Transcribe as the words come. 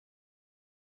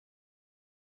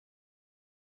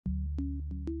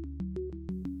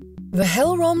The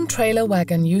Helrom trailer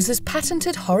wagon uses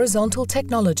patented horizontal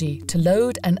technology to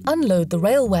load and unload the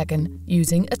rail wagon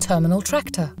using a terminal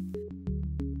tractor.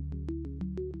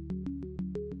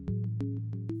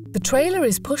 The trailer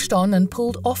is pushed on and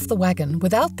pulled off the wagon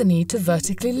without the need to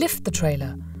vertically lift the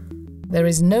trailer. There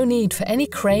is no need for any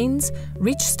cranes,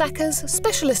 reach stackers,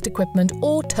 specialist equipment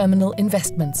or terminal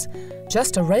investments,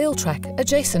 just a rail track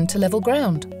adjacent to level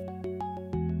ground.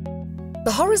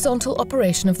 The horizontal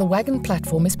operation of the wagon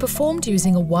platform is performed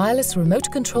using a wireless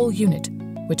remote control unit,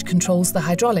 which controls the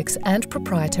hydraulics and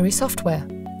proprietary software.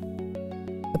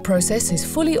 The process is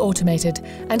fully automated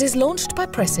and is launched by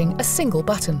pressing a single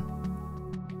button.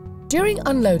 During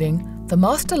unloading, the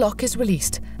master lock is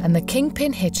released and the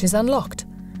kingpin hitch is unlocked.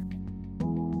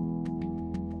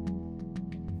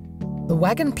 The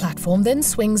wagon platform then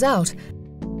swings out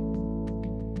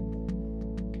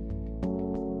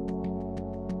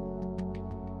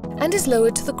and is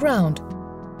lowered to the ground,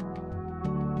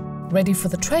 ready for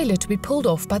the trailer to be pulled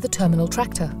off by the terminal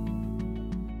tractor.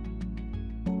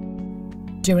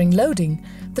 During loading,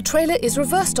 the trailer is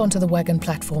reversed onto the wagon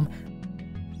platform,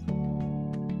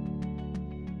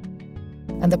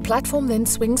 and the platform then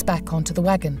swings back onto the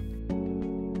wagon.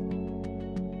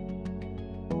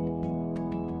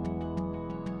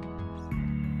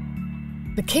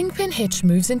 The kingpin hitch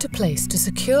moves into place to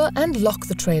secure and lock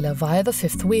the trailer via the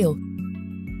fifth wheel,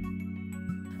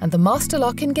 and the master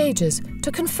lock engages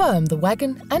to confirm the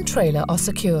wagon and trailer are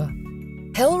secure.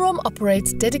 Helrom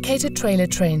operates dedicated trailer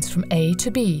trains from A to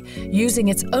B, using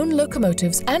its own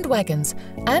locomotives and wagons,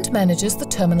 and manages the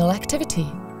terminal activity.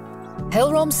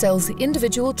 Helrom sells the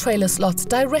individual trailer slots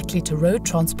directly to road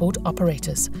transport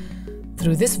operators.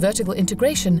 Through this vertical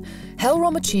integration,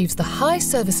 Helrom achieves the high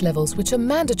service levels which are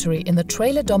mandatory in the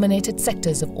trailer-dominated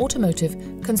sectors of automotive,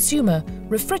 consumer,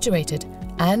 refrigerated,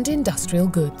 and industrial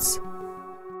goods.